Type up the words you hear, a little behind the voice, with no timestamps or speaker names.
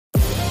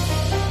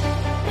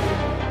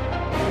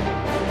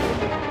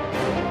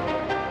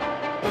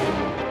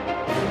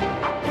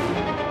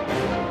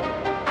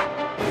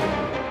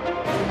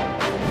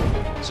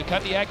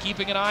Kodiak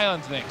keeping an eye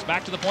on things.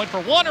 Back to the point for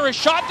Wanner, a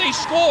shot, they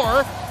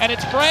score, and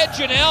it's Brad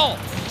Janelle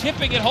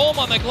tipping it home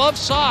on the glove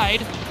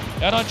side.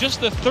 And on just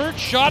the third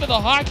shot of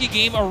the hockey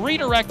game, a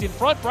redirect in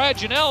front, Brad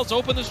Janelle's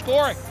opened the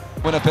scoring.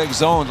 Winnipeg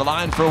zone, the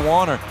line for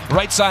Wanner.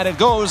 Right side it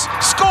goes,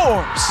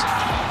 scores!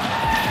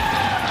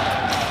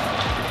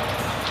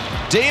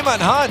 Damon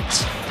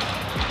Hunt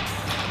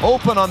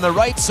open on the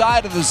right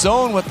side of the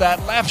zone with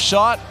that left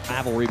shot.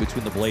 Rivalry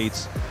between the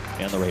Blades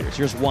and the Raiders.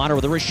 Here's Wanner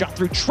with a wrist shot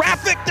through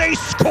traffic. They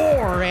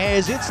score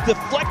as it's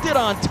deflected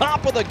on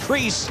top of the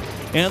crease,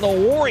 and the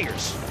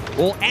Warriors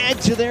will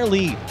add to their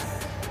lead.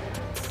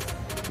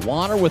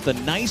 Wanner with a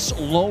nice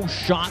low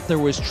shot. There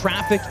was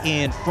traffic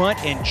in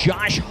front, and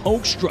Josh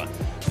Hoekstra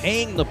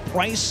paying the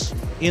price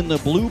in the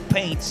blue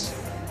paints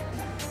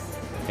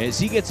as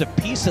he gets a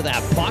piece of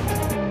that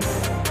puck.